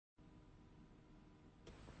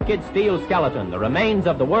Naked steel skeleton, the remains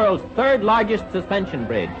of the world's third largest suspension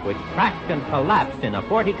bridge, which cracked and collapsed in a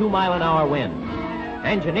 42-mile-an-hour wind.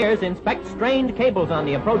 Engineers inspect strained cables on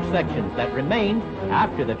the approach sections that remained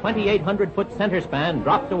after the 2,800-foot center span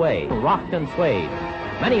dropped away, rocked and swayed.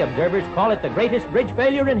 Many observers call it the greatest bridge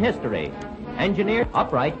failure in history. Engineers,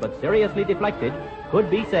 upright but seriously deflected, could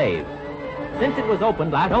be saved. Since it was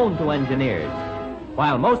opened, last known to engineers.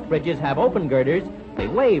 While most bridges have open girders, they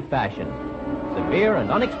wave fashion. Severe and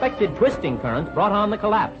unexpected twisting currents brought on the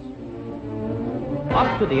collapse.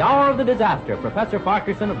 Up to the hour of the disaster, Professor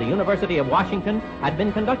Farquharson of the University of Washington had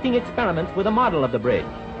been conducting experiments with a model of the bridge.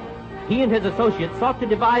 He and his associates sought to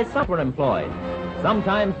devise some were employed.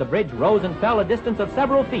 Sometimes the bridge rose and fell a distance of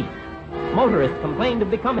several feet. Motorists complained of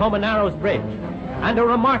becoming Tacoma Narrows Bridge, and a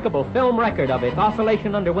remarkable film record of its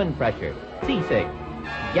oscillation under wind pressure. Seasick.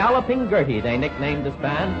 Galloping Gertie, they nicknamed the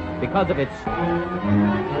span because of its...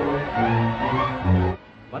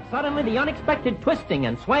 But suddenly the unexpected twisting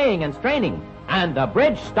and swaying and straining, and the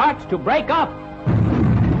bridge starts to break up.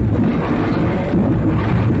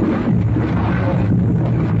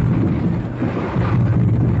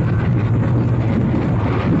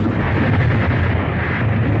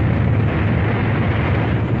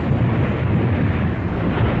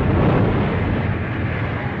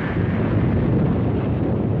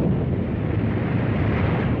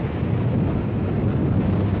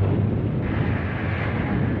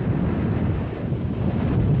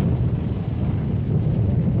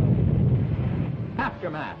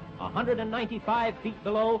 Aftermath. 195 feet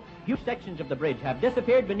below, huge sections of the bridge have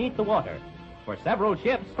disappeared beneath the water. For several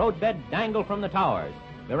ships, roadbeds dangle from the towers.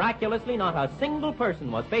 Miraculously, not a single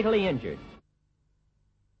person was fatally injured.